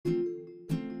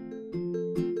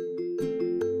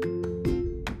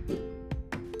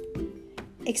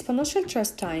Exponential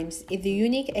Trust Times is the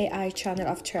unique AI channel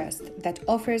of trust that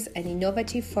offers an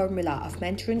innovative formula of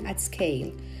mentoring at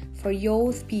scale for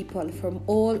youth people from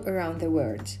all around the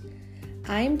world.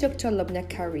 I'm Dr. Lubna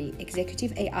Kari,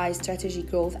 Executive AI Strategy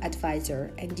Growth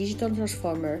Advisor and Digital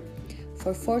Transformer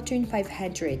for Fortune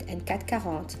 500 and CAC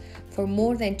 40 for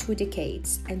more than 2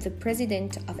 decades and the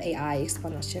President of AI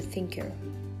Exponential Thinker.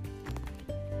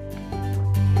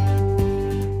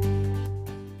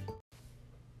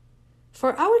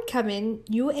 For our coming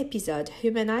new episode,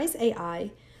 Humanize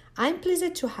AI, I'm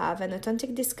pleased to have an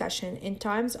authentic discussion in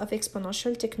terms of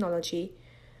exponential technology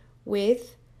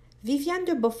with Viviane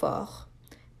de Beaufort,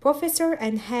 Professor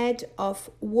and Head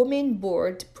of Women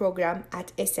Board Program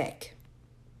at ESSEC.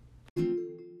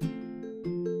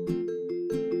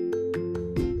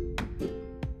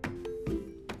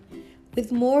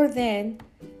 With more than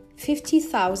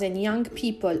 50,000 young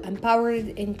people empowered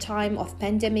in time of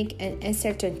pandemic and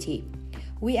uncertainty,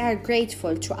 we are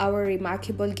grateful to our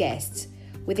remarkable guests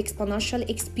with exponential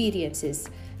experiences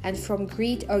and from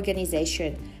great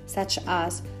organizations such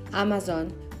as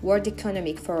Amazon, World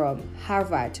Economic Forum,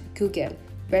 Harvard, Google,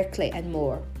 Berkeley, and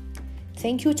more.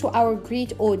 Thank you to our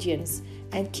great audience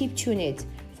and keep tuned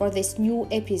for this new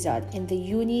episode in the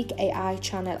unique AI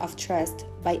channel of trust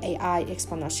by AI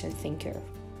Exponential Thinker.